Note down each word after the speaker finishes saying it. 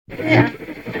You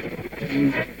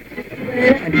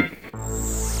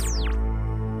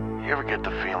ever get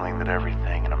the feeling that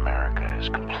everything in America is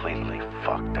completely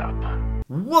fucked up?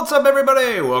 What's up,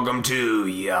 everybody? Welcome to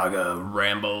Yaga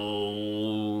Rambles.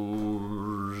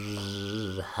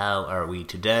 How are we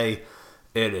today?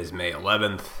 It is May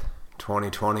 11th,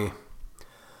 2020.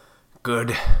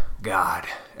 Good God,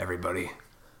 everybody.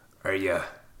 Are you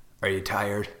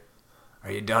tired?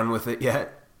 Are you done with it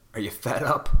yet? Are you fed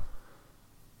up?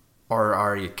 Or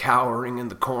are you cowering in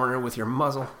the corner with your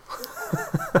muzzle?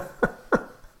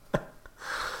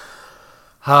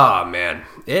 Ah, man.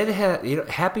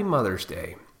 Happy Mother's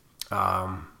Day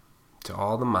to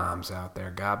all the moms out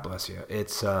there. God bless you.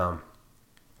 It's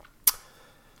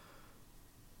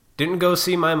didn't go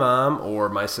see my mom or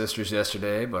my sisters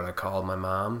yesterday, but I called my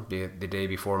mom the day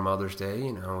before Mother's Day.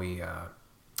 You know, we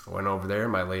went over there.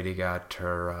 My lady got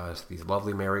her these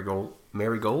lovely marigold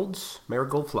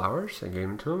flowers. I gave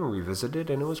them to them, and we visited,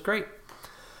 and it was great.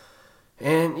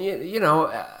 And, you know,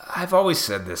 I've always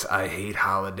said this. I hate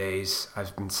holidays.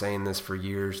 I've been saying this for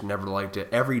years. Never liked it.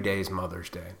 Every day is Mother's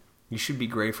Day. You should be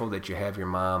grateful that you have your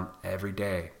mom every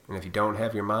day. And if you don't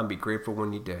have your mom, be grateful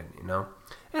when you did, you know?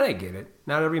 And I get it.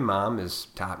 Not every mom is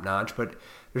top-notch, but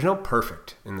there's no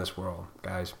perfect in this world,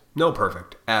 guys. No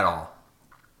perfect at all.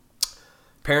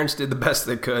 Parents did the best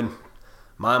they could.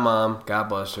 My mom, God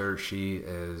bless her, she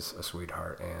is a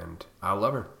sweetheart, and I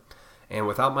love her. And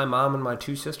without my mom and my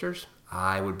two sisters,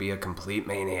 I would be a complete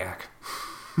maniac.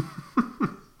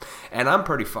 And I'm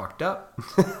pretty fucked up.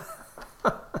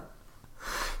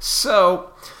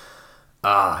 So,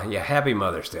 happy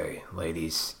Mother's Day,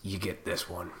 ladies. You get this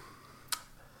one.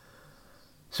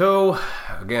 So,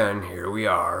 again, here we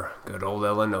are, good old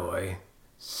Illinois.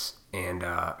 And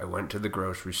I went to the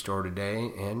grocery store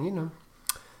today, and, you know,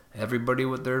 everybody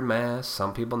with their masks,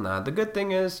 some people not. The good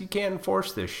thing is you can't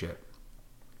enforce this shit.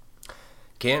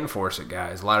 Can't enforce it,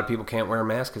 guys. A lot of people can't wear a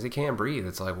mask because they can't breathe.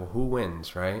 It's like, well, who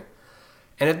wins, right?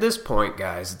 And at this point,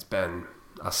 guys, it's been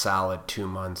a solid 2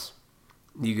 months.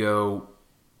 You go,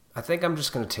 I think I'm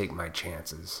just going to take my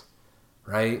chances,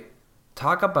 right?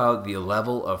 Talk about the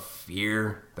level of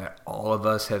fear that all of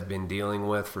us have been dealing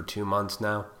with for 2 months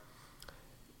now.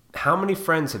 How many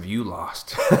friends have you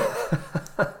lost?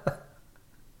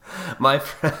 My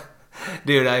friend...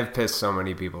 Dude, I've pissed so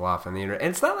many people off on the internet.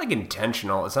 And it's not like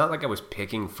intentional. It's not like I was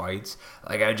picking fights.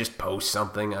 Like, I just post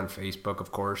something on Facebook,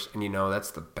 of course. And, you know,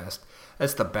 that's the best.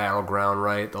 That's the battleground,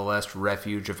 right? The last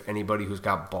refuge of anybody who's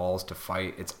got balls to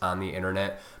fight. It's on the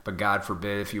internet. But God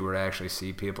forbid if you were to actually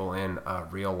see people in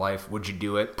real life. Would you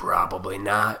do it? Probably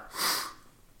not.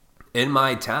 In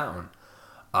my town,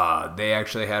 they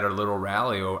actually had a little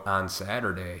rally on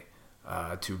Saturday.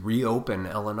 To reopen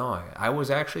Illinois. I was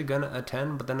actually going to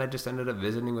attend, but then I just ended up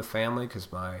visiting with family because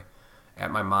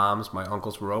at my mom's, my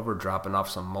uncles were over dropping off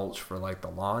some mulch for like the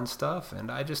lawn stuff, and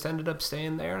I just ended up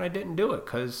staying there, and I didn't do it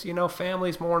because, you know,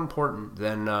 family's more important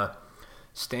than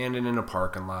standing in a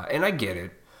parking lot. And I get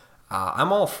it.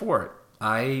 I'm all for it.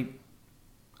 I'm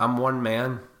one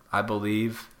man. I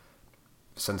believe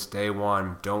since day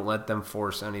one, don't let them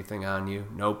force anything on you.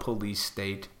 No police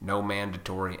state, no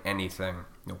mandatory anything.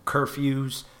 No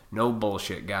curfews, no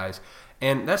bullshit, guys.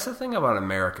 And that's the thing about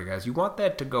America, guys. You want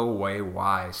that to go away.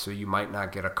 Why? So you might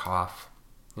not get a cough.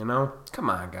 You know? Come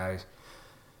on, guys.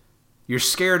 You're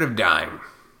scared of dying.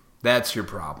 That's your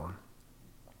problem.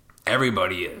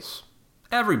 Everybody is.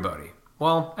 Everybody.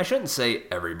 Well, I shouldn't say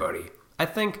everybody. I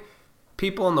think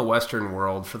people in the Western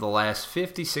world for the last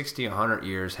 50, 60, 100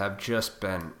 years have just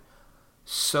been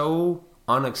so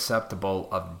unacceptable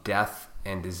of death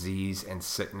and disease and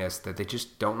sickness that they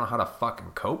just don't know how to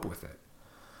fucking cope with it.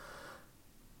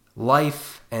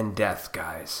 Life and death,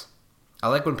 guys. I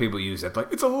like when people use that,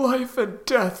 like, it's a life and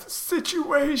death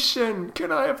situation.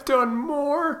 Can I have done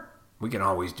more? We can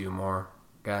always do more,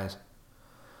 guys.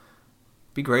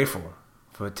 Be grateful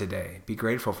for today. Be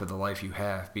grateful for the life you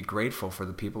have. Be grateful for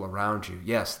the people around you.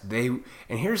 Yes, and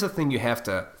here's the thing you have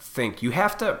to think.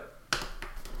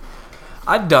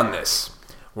 I've done this.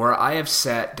 Where I have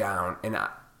sat down and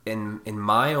in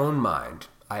my own mind,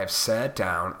 I have sat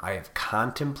down, I have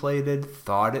contemplated,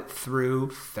 thought it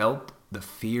through, felt the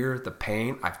fear, the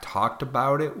pain. I've talked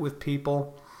about it with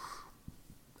people,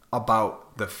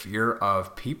 about the fear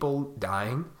of people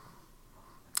dying.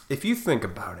 If you think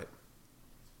about it,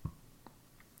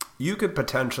 you could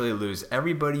potentially lose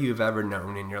everybody you've ever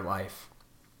known in your life.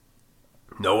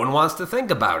 No one wants to think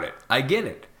about it. I get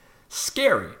it.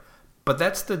 Scary. But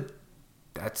that's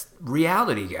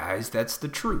reality, guys. That's the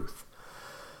truth.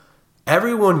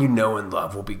 Everyone you know and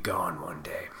love will be gone one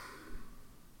day.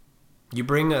 You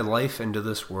bring a life into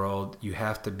this world, you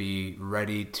have to be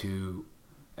ready to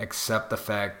accept the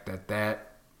fact that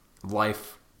that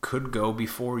life could go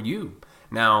before you.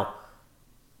 Now,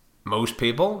 most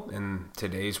people in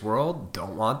today's world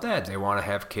don't want that. They want to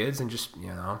have kids and just,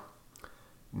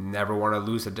 never want to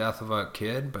lose the death of a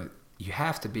kid, but you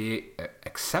have to be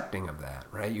accepting of that,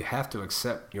 right? You have to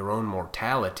accept your own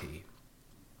mortality.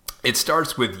 It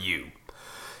starts with you.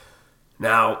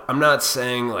 Now, I'm not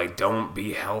saying like don't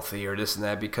be healthy or this and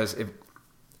that, because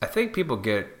I think people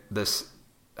get this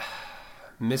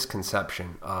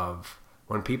misconception of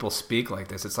when people speak like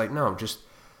this, it's like, no, just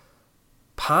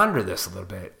ponder this a little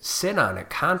bit, sit on it,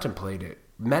 contemplate it,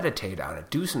 meditate on it,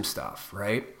 do some stuff,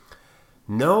 right?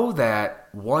 Know that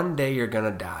one day you're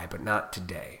going to die, but not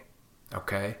today,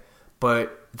 okay?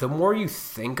 But the more you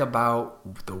think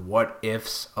about the what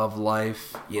ifs of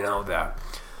life, that,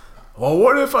 well,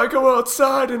 what if I go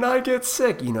outside and I get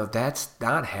sick? That's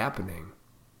not happening.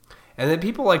 And then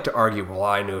people like to argue, well,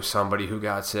 I knew somebody who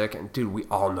got sick. And dude, we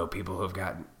all know people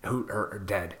who are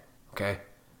dead, okay?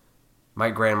 My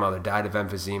grandmother died of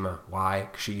emphysema. Why?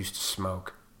 Because she used to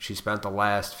smoke. She spent the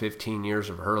last 15 years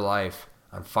of her life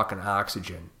on fucking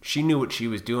oxygen. She knew what she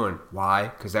was doing. Why?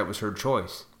 Because that was her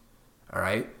choice. All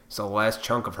right? So the last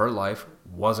chunk of her life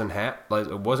wasn't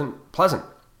pleasant.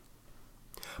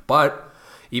 But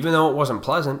even though it wasn't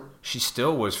pleasant, she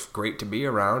still was great to be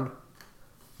around.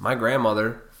 My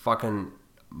grandmother, fucking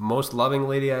most loving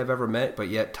lady I've ever met, but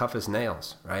yet tough as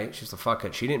nails, right? She's the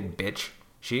fucking, she didn't bitch.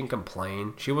 She didn't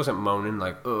complain. She wasn't moaning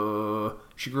like,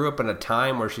 She grew up in a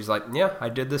time where she's like, yeah, I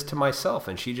did this to myself,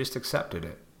 and she just accepted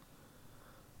it.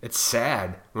 It's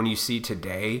sad when you see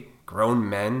today grown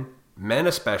men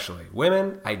especially,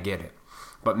 women, I get it,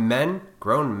 but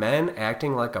grown men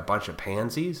acting like a bunch of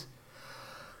pansies,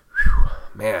 whew,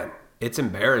 man, it's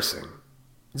embarrassing.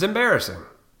 It's embarrassing.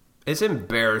 It's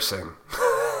embarrassing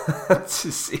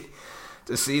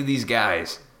to see these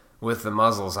guys with the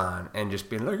muzzles on and just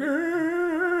being like,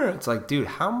 it's like, dude,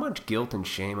 how much guilt and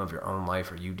shame of your own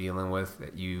life are you dealing with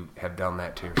that you have done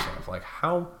that to yourself? Like,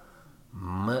 how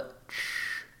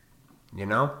much,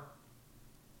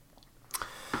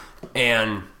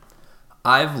 And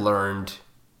I've learned,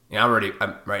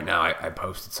 right now I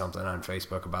posted something on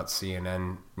Facebook about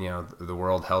CNN, the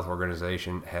World Health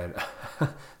Organization had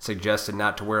suggested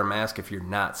not to wear a mask if you're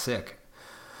not sick.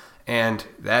 And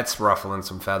that's ruffling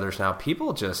some feathers. Now,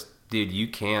 people just, dude, you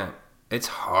can't, it's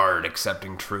hard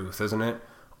accepting truth, isn't it?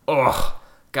 Oh,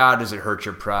 God, does it hurt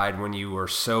your pride when you were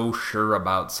so sure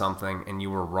about something and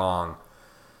you were wrong.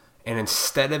 And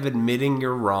instead of admitting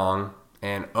you're wrong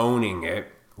and owning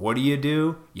it, what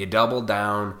do? You double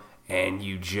down and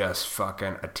you just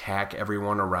fucking attack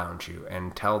everyone around you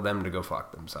and tell them to go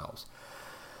fuck themselves.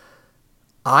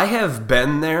 I have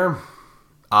been there.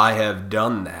 I have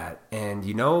done that. And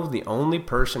the only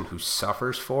person who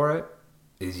suffers for it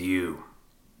is you.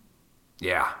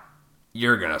 Yeah,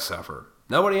 you're going to suffer.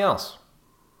 Nobody else.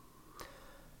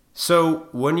 So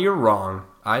when you're wrong,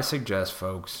 I suggest,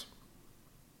 folks,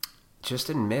 just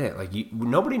admit it. Like,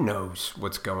 nobody knows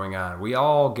what's going on. We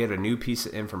all get a new piece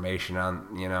of information on,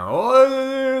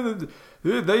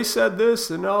 they said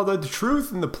this and all the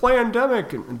truth and the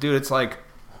pandemic. And dude, it's like,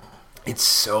 it's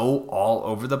so all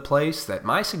over the place that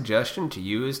my suggestion to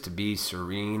you is to be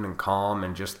serene and calm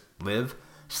and just live.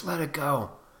 Just let it go.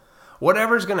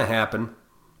 Whatever's going to happen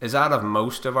is out of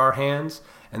most of our hands.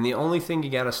 And the only thing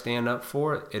you got to stand up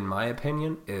for, in my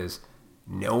opinion, is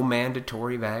no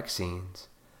mandatory vaccines.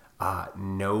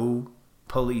 No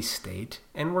police state,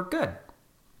 and we're good.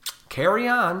 Carry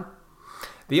on.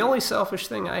 The only selfish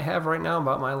thing I have right now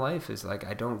about my life is like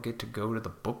I don't get to go to the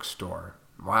bookstore.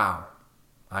 Wow.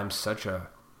 I'm such a...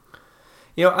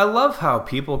 I love how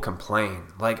people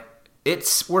complain. Like,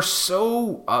 we're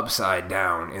so upside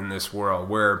down in this world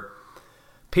where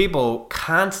people,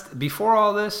 before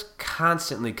all this,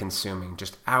 constantly consuming,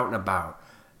 just out and about,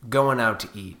 going out to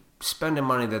eat, spending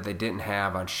money that they didn't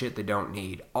have on shit they don't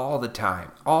need all the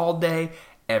time, all day,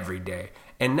 every day.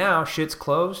 And now shit's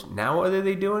closed. Now what are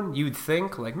they doing? You'd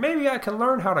think, like, maybe I can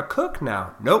learn how to cook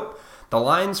now. Nope. The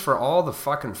lines for all the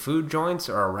fucking food joints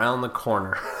are around the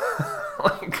corner.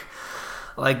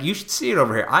 like you should see it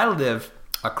over here. I live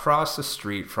across the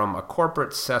street from a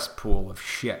corporate cesspool of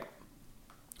shit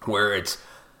where it's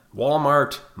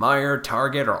Walmart, Meijer,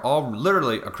 Target are all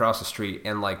literally across the street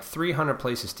and like 300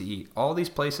 places to eat. All these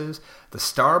places, the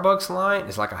Starbucks line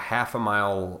is like a half a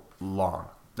mile long.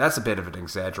 That's a bit of an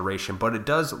exaggeration, but it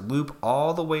does loop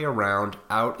all the way around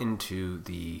out into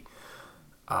the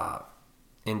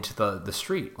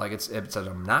street. Like it's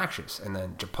obnoxious. And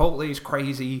then Chipotle's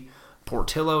crazy.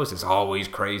 Portillo's is always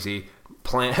crazy.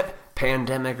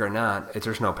 Pandemic or not,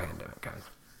 there's no pandemic, guys.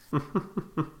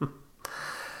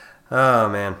 Oh,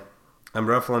 man. I'm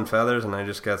ruffling feathers, and I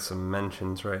just got some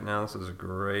mentions right now. This is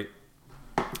great.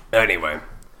 Anyway.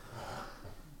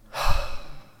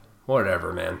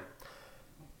 Whatever, man.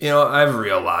 You know, I've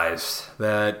realized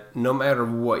that no matter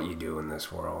what you do in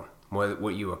this world,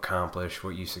 what you accomplish,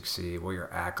 what you succeed, what your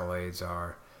accolades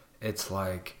are, it's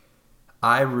like,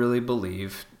 I really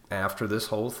believe after this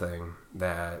whole thing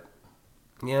that,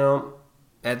 you know,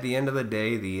 at the end of the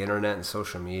day, the internet and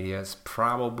social media was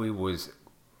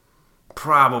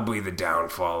probably the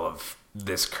downfall of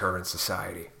this current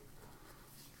society.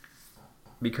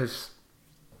 Because,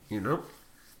 you know,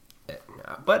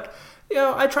 but, you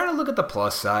know, I try to look at the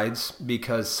plus sides,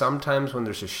 because sometimes when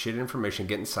there's just shit information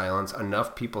getting silenced,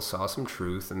 enough people saw some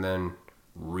truth and then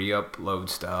re-upload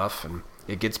stuff and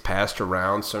it gets passed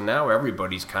around. So now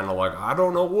everybody's kind of like, I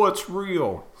don't know what's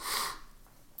real.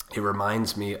 It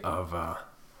reminds me of a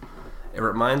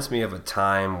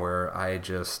time where I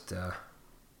just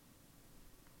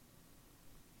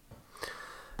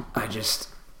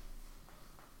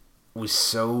was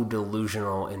so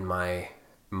delusional in my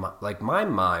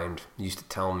mind used to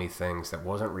tell me things that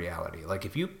wasn't reality. Like,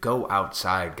 if you go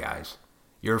outside, guys,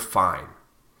 you're fine.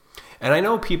 And I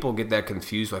know people get that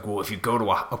confused. Like, well, if you go to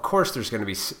of course there's going to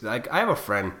be, like, I have a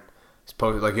friend,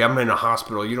 like, I'm in a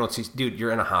hospital. You don't see, dude,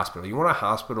 you're in a hospital. You know what a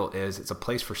hospital is? It's a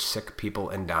place for sick people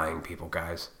and dying people,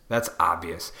 guys. That's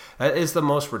obvious. That is the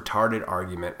most retarded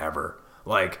argument ever.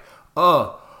 Like,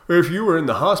 oh, if you were in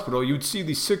the hospital, you'd see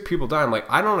these sick people die. I'm like,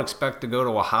 I don't expect to go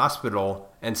to a hospital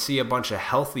and see a bunch of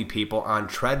healthy people on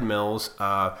treadmills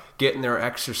getting their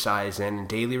exercise in and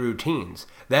daily routines.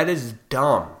 That is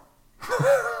dumb.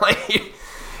 Like,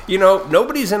 you know,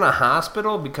 nobody's in a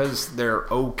hospital because they're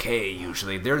okay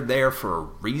usually. They're there for a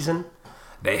reason.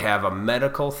 They have a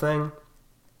medical thing.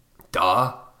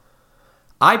 Duh.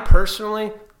 I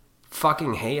personally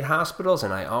fucking hate hospitals,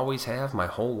 and I always have my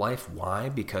whole life. Why?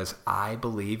 Because I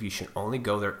believe you should only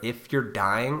go there if you're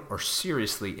dying or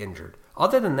seriously injured.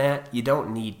 Other than that, you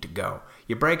don't need to go.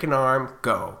 You break an arm,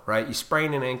 go, right? You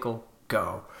sprain an ankle,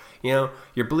 go. You know,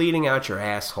 you're bleeding out your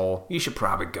asshole, you should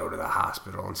probably go to the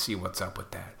hospital and see what's up with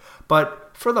that.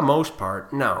 But for the most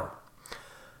part, no.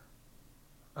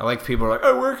 I like people are like,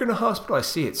 I work in a hospital, I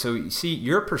see it. So you see,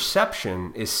 your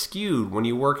perception is skewed when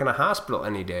you work in a hospital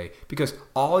any day, because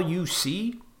all you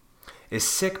see is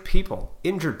sick people,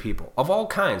 injured people of all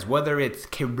kinds, whether it's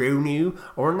corona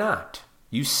or not.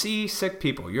 You see sick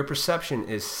people. Your perception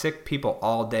is sick people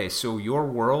all day. So your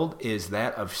world is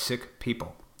that of sick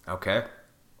people, okay?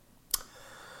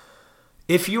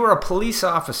 If you're a police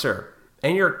officer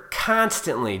and you're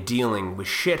constantly dealing with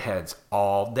shitheads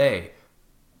all day,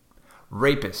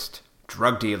 rapists,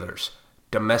 drug dealers,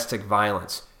 domestic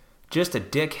violence, just a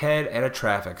dickhead at a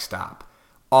traffic stop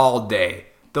all day,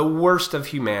 the worst of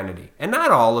humanity. And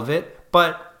not all of it,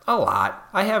 but a lot.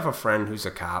 I have a friend who's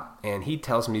a cop, and he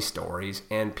tells me stories,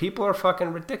 and people are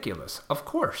fucking ridiculous. Of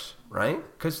course, right?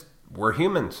 Because we're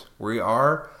humans. We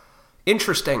are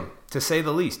interesting, to say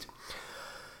the least.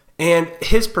 And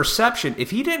his perception,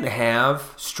 if he didn't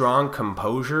have strong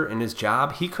composure in his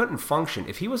job, he couldn't function.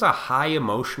 If he was a high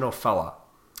emotional fella,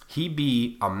 he'd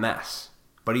be a mess.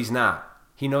 But he's not.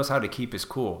 He knows how to keep his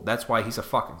cool. That's why he's a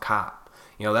fucking cop.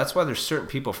 You know, that's why there's certain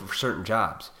people for certain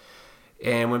jobs.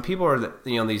 And when people are,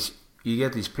 you know, you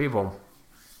get these people,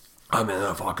 I mean,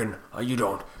 fucking, you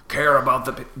don't care about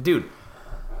the, dude.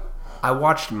 I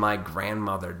watched my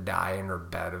grandmother die in her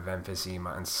bed of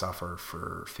emphysema and suffer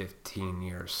for 15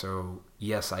 years. So,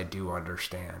 yes, I do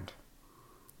understand.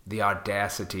 The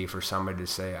audacity for somebody to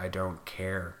say, I don't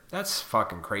care. That's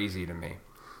fucking crazy to me.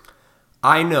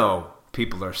 I know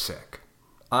people are sick.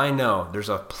 I know there's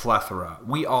a plethora.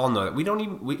 We all know that.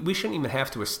 We shouldn't even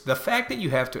have to. The fact that you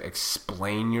have to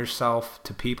explain yourself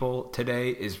to people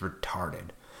today is retarded.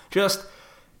 Just,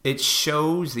 it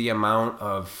shows the amount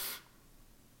of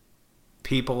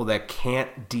people that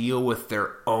can't deal with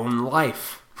their own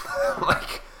life.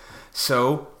 Like,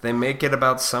 so they make it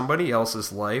about somebody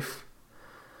else's life.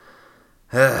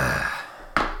 And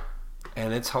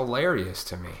it's hilarious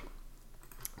to me.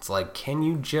 It's like, can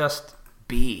you just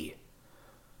be?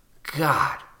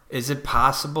 God, is it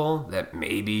possible that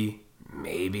maybe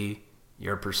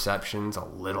your perception's a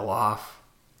little off?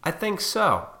 I think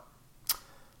so.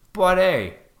 But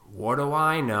hey, what do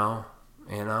I know?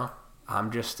 You know?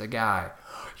 I'm just a guy.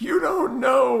 You don't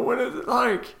know what it's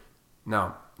like.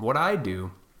 No, what I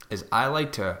do is I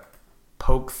like to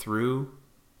poke through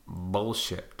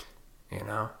bullshit, you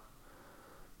know?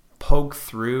 Poke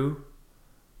through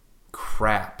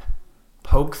crap.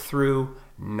 Poke through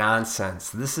nonsense.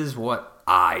 This is what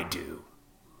I do.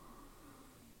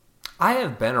 I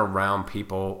have been around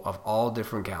people of all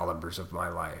different calibers of my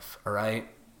life, all right?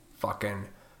 Fucking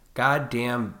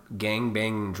goddamn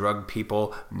gangbang drug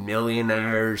people,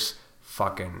 millionaires,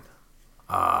 fucking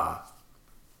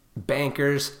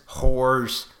bankers,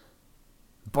 whores,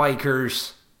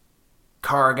 bikers,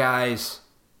 car guys,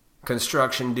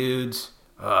 construction dudes,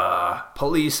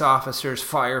 police officers,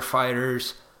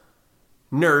 firefighters,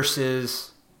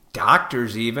 nurses,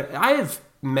 doctors even. I have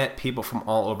met people from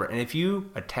all over, and if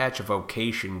you attach a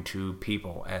vocation to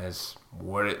people as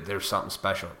there's something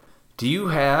special. Do you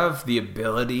have the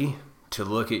ability to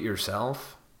look at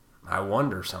yourself? I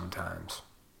wonder sometimes.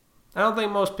 I don't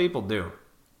think most people do.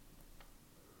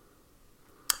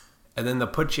 And then they'll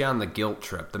put you on the guilt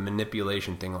trip, the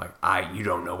manipulation thing, like, you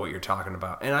don't know what you're talking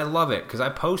about. And I love it, because I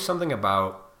post something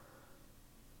about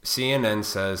CNN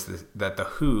says that the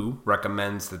WHO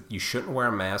recommends that you shouldn't wear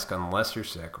a mask unless you're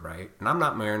sick, right? And I'm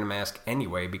not wearing a mask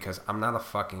anyway, because I'm not a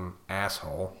fucking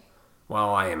asshole.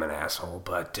 Well, I am an asshole,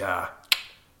 but,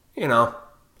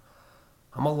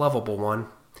 I'm a lovable one.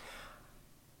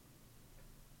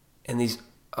 And these,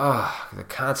 the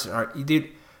constant art. Dude,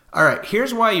 all right,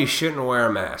 here's why you shouldn't wear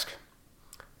a mask.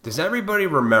 Does everybody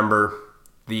remember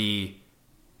the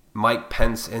Mike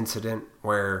Pence incident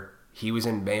where he was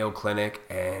in Mayo Clinic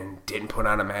and didn't put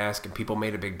on a mask and people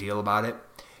made a big deal about it?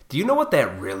 Do you know what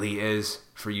that really is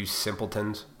for you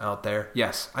simpletons out there?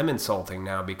 Yes, I'm insulting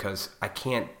now because I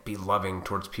can't be loving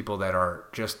towards people that are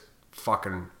just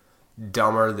fucking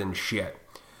dumber than shit.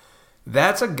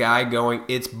 That's a guy going,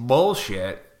 it's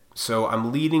bullshit, so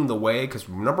I'm leading the way because,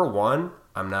 number one,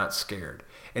 I'm not scared.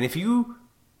 And if you...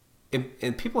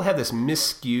 And people have this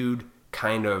misskewed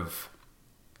kind of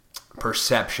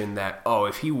perception that,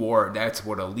 if he wore it, that's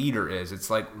what a leader is. It's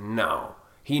like, no.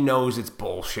 He knows it's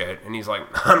bullshit, and he's like,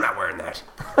 I'm not wearing that.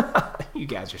 You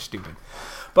guys are stupid.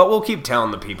 But we'll keep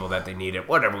telling the people that they need it.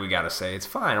 Whatever we got to say. It's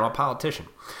fine. I'm a politician.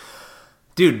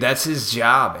 Dude, that's his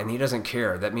job, and he doesn't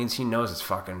care. That means he knows it's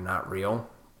fucking not real.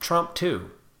 Trump,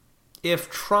 too. If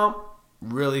Trump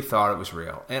really thought it was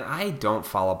real, and I don't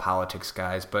follow politics,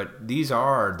 guys, but these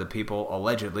are the people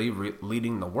allegedly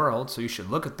leading the world, so you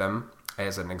should look at them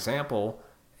as an example,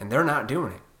 and they're not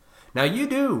doing it. Now, you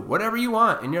do whatever you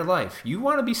want in your life. You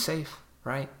want to be safe,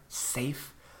 right?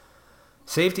 Safe.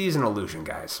 Safety is an illusion,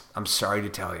 guys. I'm sorry to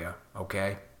tell you,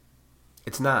 okay?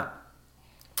 It's not.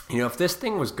 If this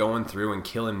thing was going through and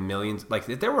killing millions, like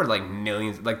if there were like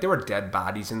millions, like there were dead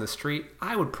bodies in the street,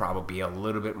 I would probably be a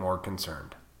little bit more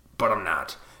concerned. But I'm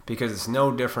not, because it's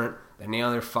no different than any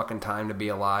other fucking time to be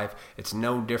alive. It's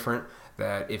no different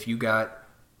that if you got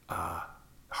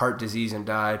heart disease and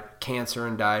died, cancer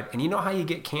and died. And you know how you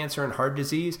get cancer and heart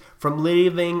disease? From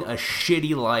living a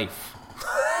shitty life.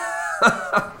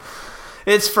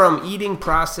 It's from eating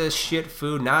processed shit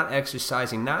food, not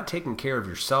exercising, not taking care of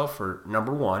yourself, for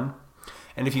number one.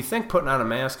 And if you think putting on a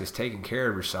mask is taking care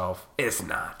of yourself, it's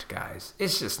not, guys.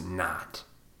 It's just not.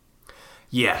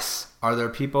 Yes, are there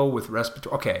people with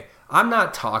respiratory... Okay, I'm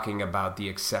not talking about the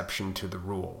exception to the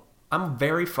rule. I'm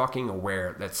very fucking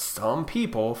aware that some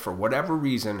people, for whatever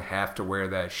reason, have to wear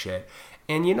that shit.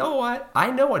 And you know what?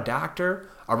 I know a doctor,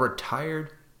 a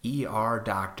retired ER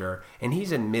doctor, and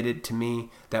he's admitted to me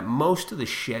that most of the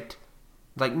shit,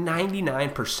 like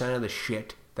 99% of the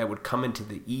shit that would come into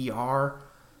the ER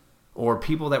or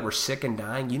people that were sick and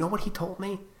dying, you know what he told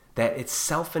me? That it's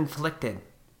self-inflicted.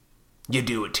 You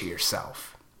do it to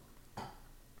yourself.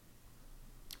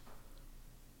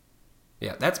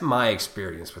 Yeah, that's my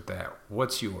experience with that.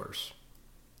 What's yours?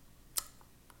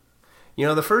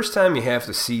 The first time you have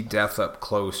to see death up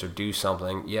close or do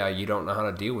something, you don't know how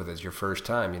to deal with it. It's your first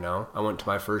time, I went to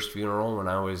my first funeral when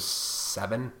I was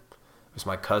 7. It was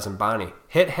my cousin Bonnie.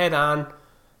 Hit head on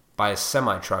by a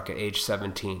semi-truck at age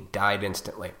 17. Died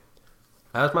instantly.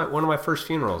 That was one of my first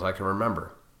funerals I can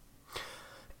remember.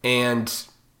 And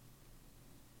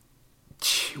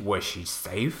was she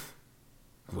safe?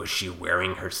 Was she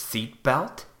wearing her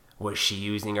seatbelt? Was she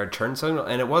using her turn signal?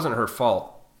 And it wasn't her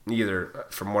fault either,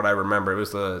 from what I remember. It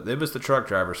was the truck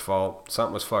driver's fault.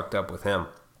 Something was fucked up with him.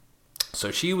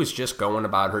 So she was just going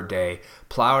about her day,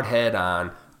 plowed head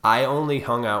on. I only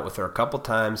hung out with her a couple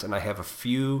times, and I have a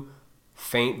few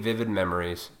faint, vivid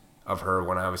memories of her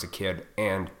when I was a kid,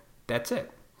 and that's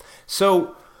it.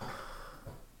 So,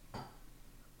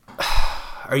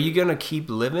 are you going to keep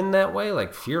living that way,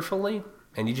 like fearfully?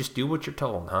 And you just do what you're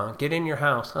told, huh? Get in your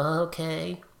house.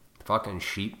 Okay. Fucking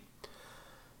sheep.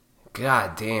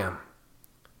 God damn.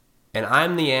 And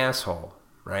I'm the asshole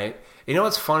right? You know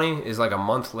what's funny is like a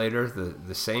month later,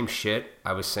 the same shit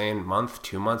I was saying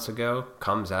 2 months ago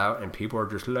comes out, and people are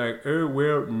just like, oh,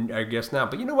 well, I guess not.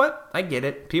 But you know what? I get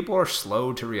it. People are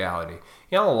slow to reality.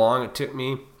 You know how long it took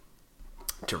me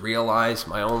to realize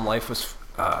my own life was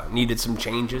needed some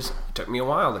changes? It took me a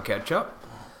while to catch up.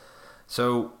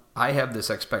 So I have this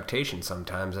expectation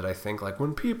sometimes that I think, like,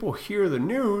 when people hear the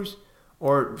news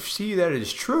or see that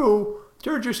it's true,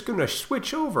 they're just going to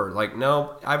switch over. Like,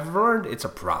 no, I've learned it's a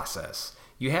process.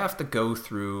 You have to go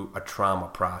through a trauma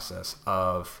process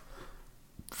of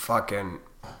fucking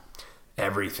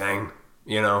everything,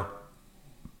 you know?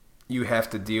 You have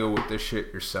to deal with this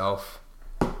shit yourself,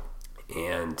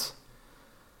 and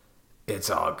it's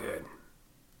all good.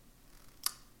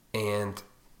 And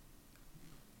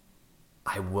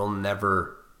I will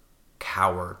never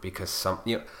cower because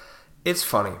it's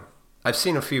funny. I've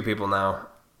seen a few people now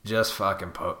just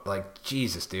fucking like,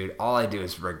 Jesus, dude, all I do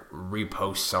is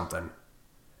repost something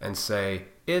and say,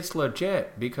 it's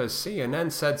legit because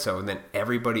CNN said so. And then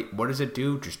everybody, what does it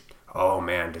do? Just, oh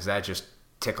man, does that just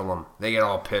tickle them? They get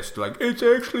all pissed. Like, it's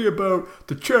actually about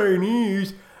the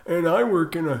Chinese, and I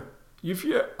work in a, if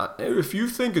you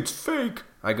think it's fake,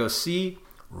 I go, see,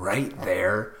 right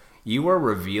there, you are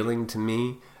revealing to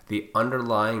me the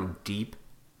underlying deep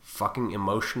fucking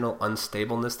emotional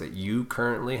unstableness that you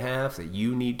currently have, that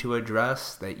you need to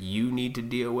address, that you need to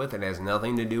deal with. It has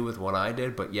nothing to do with what I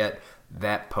did, but yet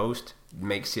that post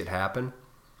makes it happen.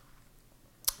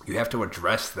 You have to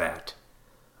address that.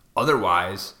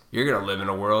 Otherwise, you're going to live in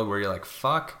a world where you're like,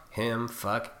 fuck him,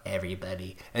 fuck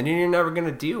everybody. And then you're never going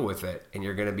to deal with it, and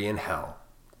you're going to be in hell.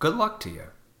 Good luck to you.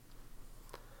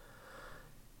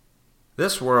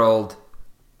 This world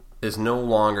is no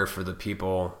longer for the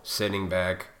people sitting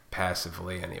back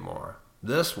passively anymore.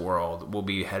 This world will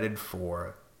be headed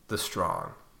for the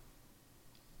strong.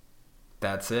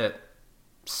 That's it.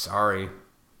 Sorry.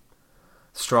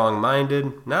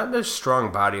 Strong-minded, not a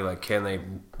strong body like can they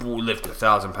lift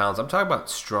 1,000 pounds. I'm talking about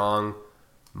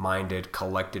strong-minded,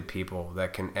 collected people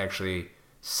that can actually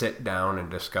sit down and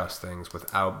discuss things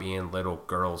without being little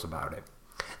girls about it.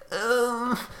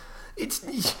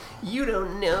 It's, you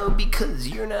don't know because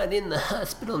you're not in the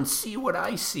hospital and see what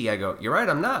I see. I go, you're right,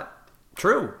 I'm not.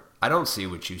 True, I don't see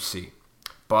what you see.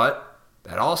 But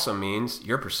that also means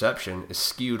your perception is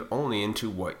skewed only into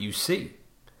what you see,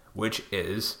 which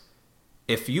is,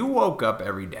 if you woke up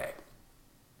every day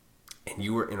and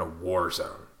you were in a war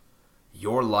zone,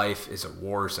 your life is a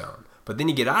war zone. But then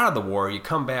you get out of the war, you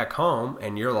come back home,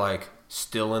 and you're like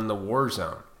still in the war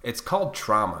zone. It's called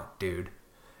trauma, dude.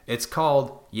 It's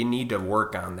called you need to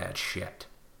work on that shit.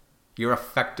 You're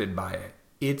affected by it.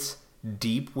 It's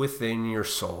deep within your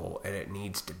soul, and it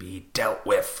needs to be dealt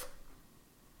with.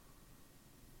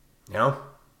 You know?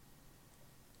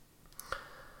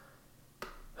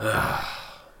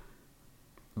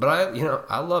 But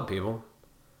I love people.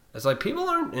 It's like people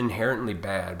aren't inherently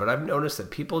bad, but I've noticed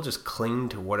that people just cling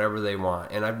to whatever they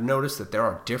want. And I've noticed that there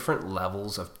are different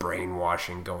levels of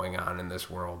brainwashing going on in this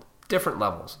world. Different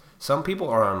levels. Some people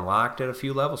are unlocked at a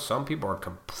few levels. Some people are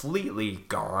completely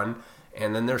gone.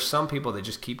 And then there's some people that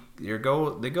just they go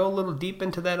a little deep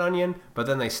into that onion, but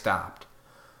then they stopped.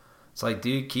 It's like,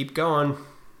 dude, keep going.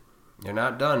 You're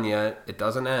not done yet. It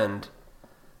doesn't end.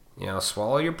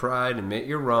 Swallow your pride, admit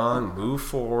you're wrong, move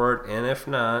forward, and if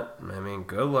not,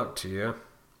 good luck to you.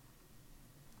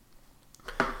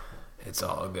 It's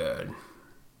all good.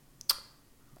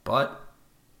 But,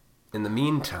 in the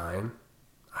meantime,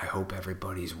 I hope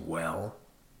everybody's well.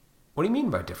 What do you mean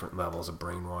by different levels of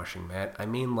brainwashing, Matt? I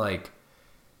mean, like,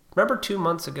 remember 2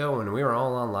 months ago when we were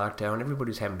all on lockdown, everybody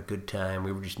was having a good time,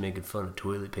 we were just making fun of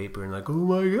toilet paper and like, oh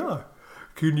my God,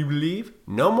 can you believe?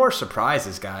 No more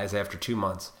surprises, guys, after 2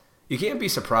 months. You can't be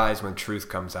surprised when truth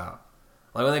comes out.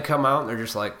 Like when they come out and they're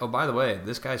just like, oh, by the way,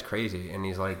 this guy's crazy and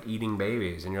he's like eating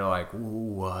babies. And you're like,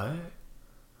 what?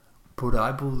 But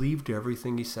I believed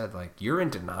everything he said. Like, you're in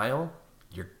denial.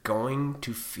 You're going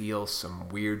to feel some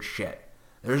weird shit.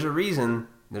 There's a reason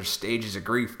there's stages of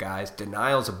grief, guys.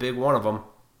 Denial's a big one of them.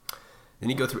 Then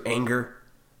you go through anger.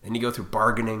 Then you go through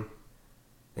bargaining.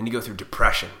 Then you go through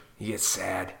depression. You get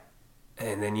sad.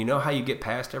 And then you know how you get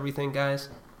past everything, guys?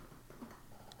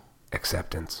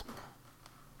 Acceptance.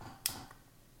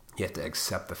 You have to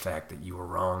accept the fact that you were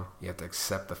wrong. You have to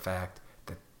accept the fact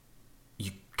that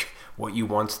what you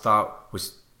once thought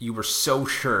was, you were so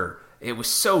sure. It was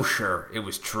so sure it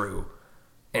was true.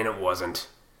 And it wasn't.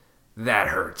 That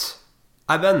hurts.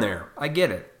 I've been there. I get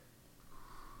it.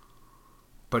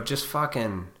 But just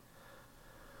fucking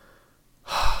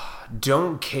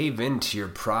don't cave into your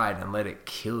pride and let it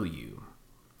kill you.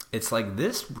 it's like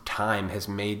this time has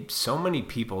made so many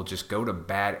people just go to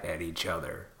bat at each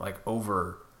other, like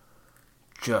over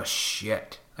just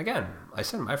shit. Again, I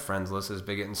said my friends list has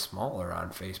been getting smaller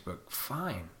on Facebook.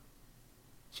 Fine.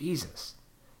 Jesus.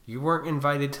 You weren't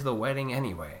invited to the wedding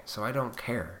anyway, so I don't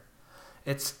care.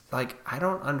 It's like, I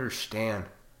don't understand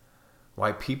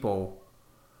why people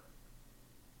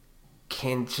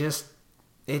can just,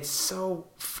 it's so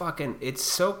mind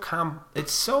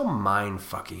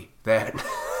fucky that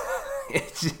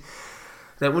it's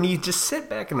that when you just sit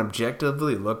back and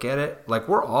objectively look at it, like,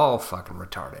 we're all fucking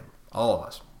retarded. All of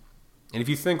us. And if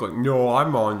you think like, no,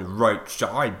 I'm on the right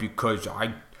side because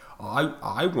I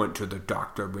went to the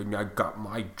doctor and I got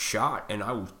my shot and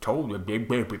I was told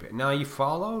that. Now you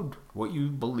followed what you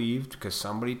believed because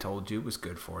somebody told you it was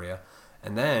good for you.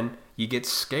 And then you get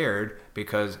scared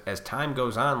because as time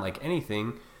goes on, like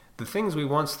anything, the things we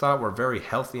once thought were very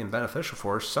healthy and beneficial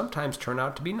for us sometimes turn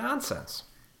out to be nonsense.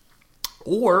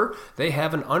 Or they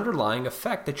have an underlying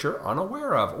effect that you're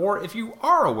unaware of. Or if you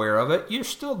are aware of it, you're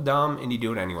still dumb and you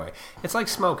do it anyway. It's like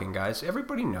smoking, guys.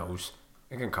 Everybody knows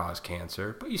it can cause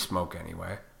cancer, but you smoke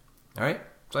anyway. All right?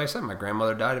 So like I said, my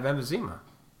grandmother died of emphysema.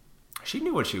 She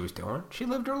knew what she was doing. She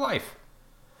lived her life.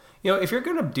 You know, if you're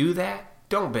going to do that,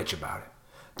 don't bitch about it.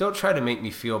 Don't try to make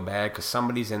me feel bad because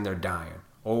somebody's in there dying.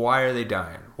 Well, why are they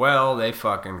dying? Well, they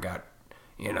fucking got,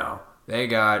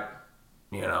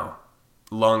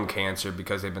 lung cancer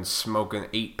because they've been smoking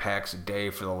 8 packs a day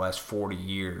for the last 40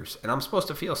 years. And I'm supposed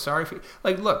to feel sorry for you?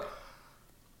 Like, look,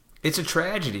 it's a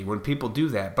tragedy when people do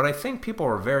that, but I think people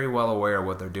are very well aware of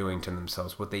what they're doing to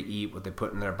themselves, what they eat, what they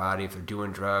put in their body, if they're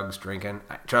doing drugs, drinking.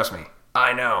 Trust me,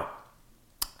 I know.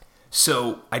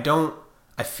 So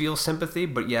I feel sympathy,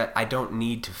 but yet I don't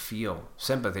need to feel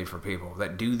sympathy for people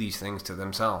that do these things to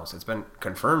themselves. It's been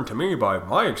confirmed to me by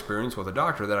my experience with a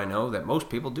doctor that I know that most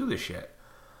people do this shit.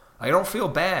 I don't feel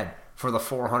bad for the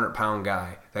 400-pound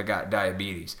guy that got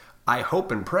diabetes. I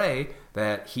hope and pray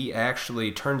that he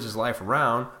actually turns his life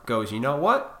around, goes, you know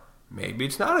what? Maybe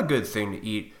it's not a good thing to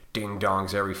eat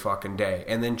ding-dongs every fucking day,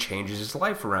 and then changes his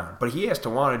life around. But he has to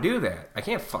want to do that. I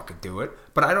can't fucking do it,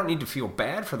 but I don't need to feel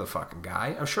bad for the fucking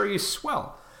guy. I'm sure he's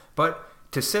swell. But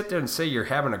to sit there and say you're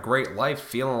having a great life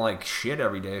feeling like shit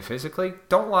every day physically,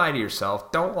 don't lie to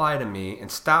yourself, don't lie to me, and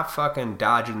stop fucking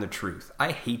dodging the truth.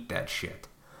 I hate that shit.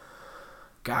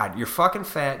 God, you're fucking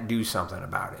fat, do something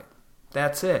about it.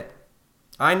 That's it.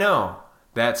 I know,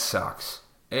 that sucks.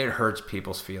 It hurts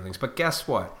people's feelings. But guess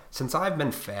what? Since I've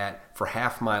been fat for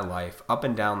half my life, up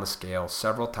and down the scale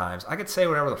several times, I could say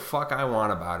whatever the fuck I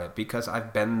want about it because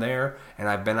I've been there and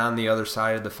I've been on the other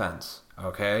side of the fence,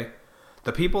 okay?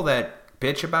 The people that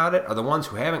bitch about it are the ones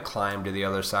who haven't climbed to the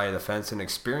other side of the fence and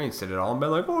experienced it at all and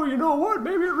been like, oh, you know what?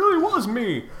 Maybe it really was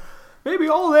me. Maybe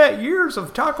all that years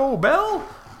of Taco Bell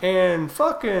and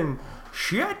fucking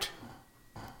shit.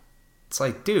 It's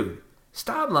like, dude,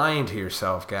 stop lying to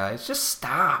yourself, guys. Just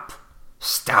stop.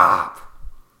 Stop.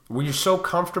 When you're so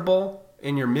comfortable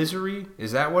in your misery,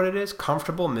 is that what it is?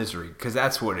 Comfortable misery, because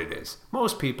that's what it is.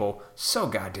 Most people, so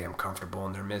goddamn comfortable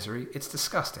in their misery, it's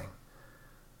disgusting.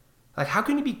 Like, how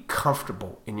can you be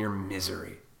comfortable in your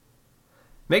misery?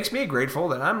 Makes me grateful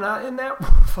that I'm not in that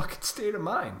fucking state of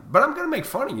mind. But I'm going to make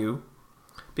fun of you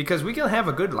because we can have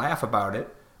a good laugh about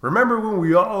it. Remember when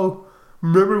we all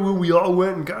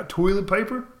went and got toilet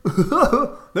paper?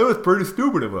 That was pretty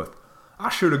stupid of us. I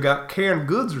should have got canned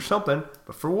goods or something,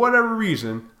 but for whatever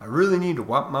reason, I really need to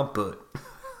wipe my butt.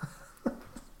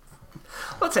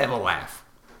 Let's have a laugh.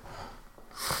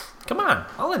 Come on.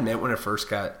 I'll admit when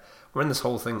this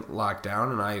whole thing locked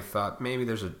down and I thought maybe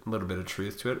there's a little bit of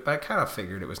truth to it, but I kind of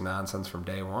figured it was nonsense from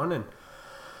day one. And,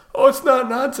 oh, it's not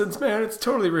nonsense, man. It's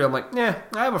totally real. I'm like,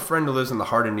 I have a friend who lives in the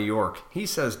heart of New York. He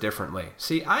says differently.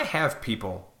 See, I have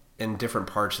people in different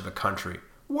parts of the country.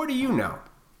 What do you know?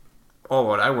 Oh,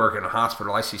 but I work in a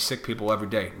hospital. I see sick people every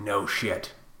day. No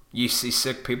shit. You see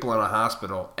sick people in a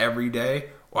hospital every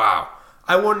day? Wow.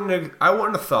 I wouldn't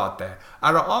have thought that.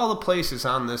 Out of all the places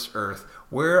on this earth,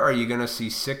 where are you going to see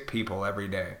sick people every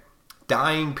day?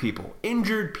 Dying people,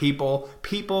 injured people,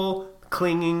 people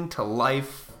clinging to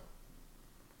life.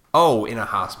 Oh, in a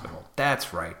hospital.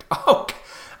 That's right. Oh,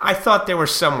 I thought they were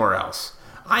somewhere else.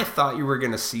 I thought you were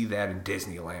going to see that in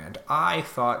Disneyland. I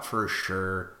thought for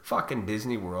sure fucking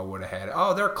Disney World would have had it.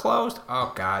 Oh, they're closed?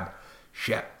 Oh, God.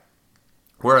 Shit.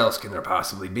 Where else can there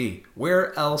possibly be?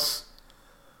 Where else?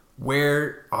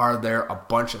 Where are there a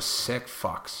bunch of sick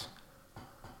fucks?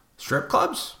 Strip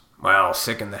clubs? Well,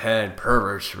 sick in the head.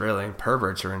 Perverts, really.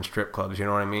 Perverts are in strip clubs, you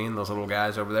know what I mean? Those little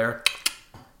guys over there.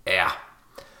 Yeah.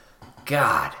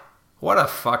 God. What a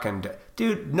fucking...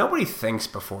 Dude, nobody thinks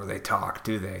before they talk,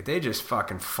 do they? They just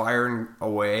fucking firing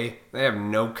away. They have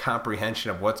no comprehension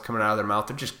of what's coming out of their mouth.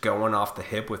 They're just going off the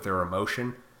hip with their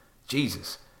emotion.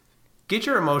 Jesus. Get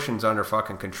your emotions under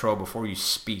fucking control before you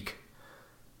speak.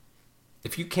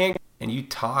 If you can't and you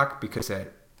talk because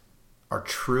that are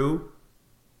true,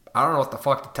 I don't know what the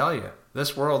fuck to tell you.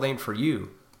 This world ain't for you.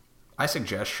 I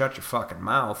suggest shut your fucking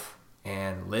mouth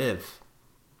and live.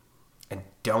 And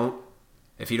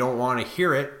if you don't want to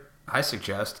hear it, I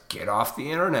suggest get off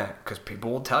the internet because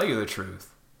people will tell you the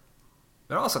truth.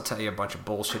 They'll also tell you a bunch of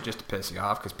bullshit just to piss you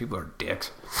off because people are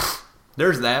dicks.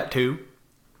 There's that too.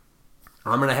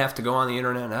 I'm going to have to go on the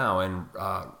internet now and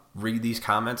read these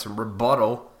comments and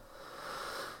rebuttal.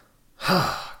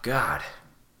 God.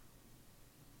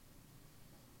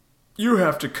 You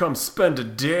have to come spend a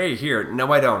day here.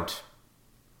 No, I don't.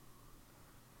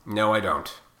 No, I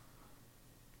don't.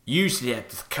 You should have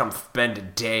to come spend a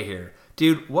day here.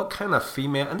 Dude, what kind of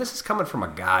female... And this is coming from a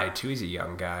guy, too. He's a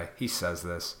young guy. He says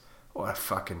this. What a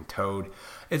fucking toad.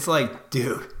 It's like,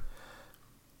 dude,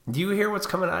 do you hear what's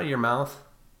coming out of your mouth?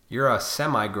 You're a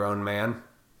semi-grown man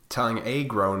telling a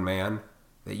grown man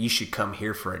that you should come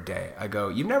here for a day. I go,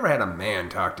 you've never had a man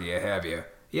talk to you, have you?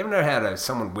 You haven't ever had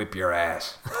someone whip your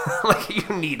ass. Like,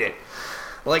 you need it.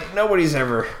 Like, nobody's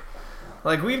ever...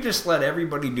 Like, we've just let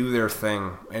everybody do their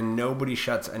thing, and nobody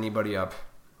shuts anybody up.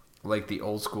 Like the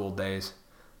old school days.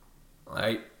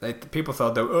 People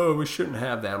thought that, oh, we shouldn't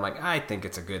have that. I'm like, I think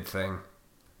it's a good thing.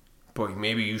 But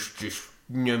maybe you should just,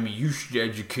 you should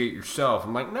educate yourself.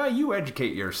 I'm like, no, you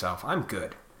educate yourself. I'm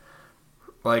good.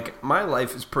 Like, my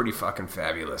life is pretty fucking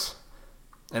fabulous.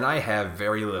 And I have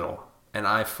very little. And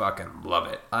I fucking love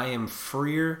it. I am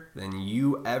freer than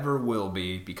you ever will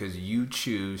be because you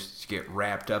choose to get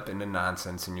wrapped up into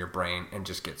nonsense in your brain and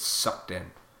just get sucked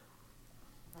in.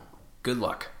 Good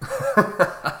luck.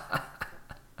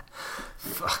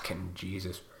 Fucking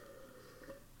Jesus.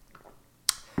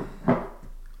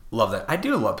 Love that. I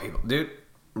do love people, dude.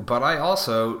 But I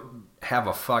also have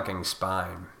a fucking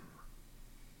spine.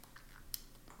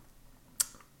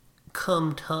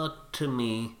 Come talk to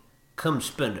me.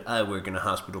 I work in a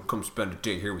hospital. Come spend a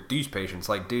day here with these patients.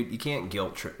 Like, dude, you can't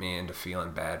guilt trip me into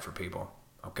feeling bad for people.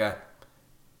 Okay?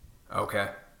 Okay?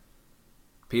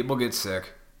 People get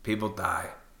sick. People die.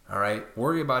 Alright?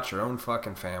 Worry about your own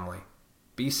fucking family.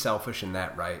 Be selfish in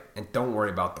that, right? And don't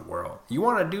worry about the world. You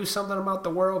want to do something about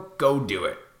the world? Go do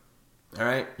it.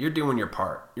 Alright? You're doing your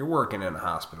part. You're working in a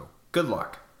hospital. Good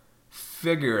luck.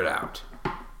 Figure it out.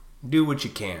 Do what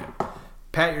you can.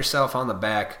 Pat yourself on the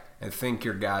back and think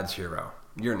you're God's hero.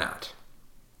 You're not.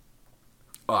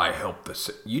 I help the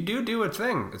sick. You do a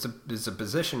thing. It's a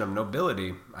position of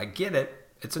nobility. I get it.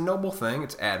 It's a noble thing.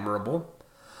 It's admirable.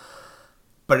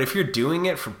 But if you're doing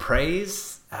it for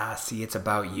praise, see, it's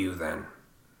about you then.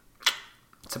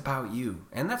 It's about you.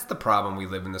 And that's the problem we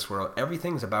live in this world.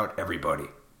 Everything's about everybody.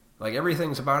 Like,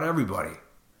 everything's about everybody.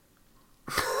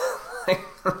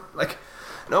 like,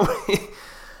 nobody...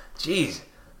 Jeez.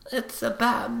 It's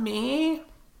about me.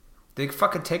 They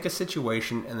fucking take a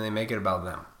situation and they make it about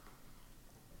them.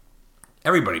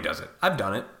 Everybody does it. I've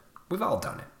done it. We've all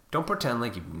done it. Don't pretend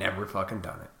like you've never fucking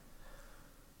done it.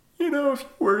 You know, if you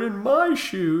were in my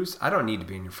shoes... I don't need to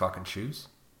be in your fucking shoes.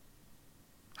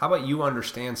 How about you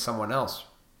understand someone else?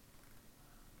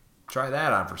 Try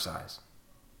that on for size.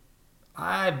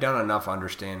 I've done enough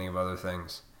understanding of other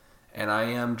things. And I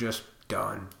am just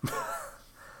done.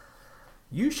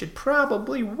 You should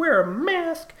probably wear a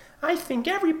mask. I think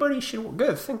everybody should...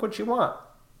 Good, think what you want.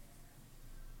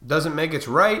 Doesn't make it's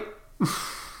right.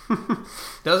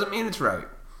 Doesn't mean it's right.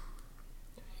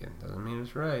 Doesn't mean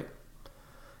it's right.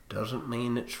 Doesn't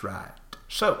mean it's right.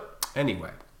 So,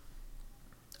 anyway.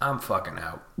 I'm fucking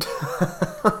out.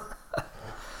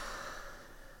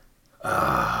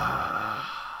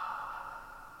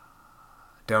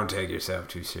 Don't take yourself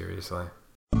too seriously.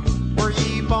 Were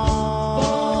ye born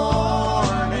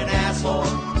an asshole?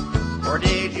 Or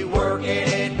did you work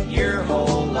it your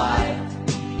whole life?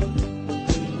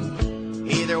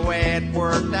 Either way it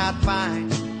worked out fine,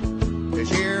 'cause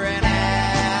you're an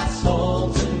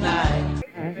asshole tonight.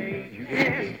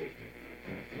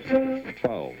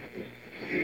 12.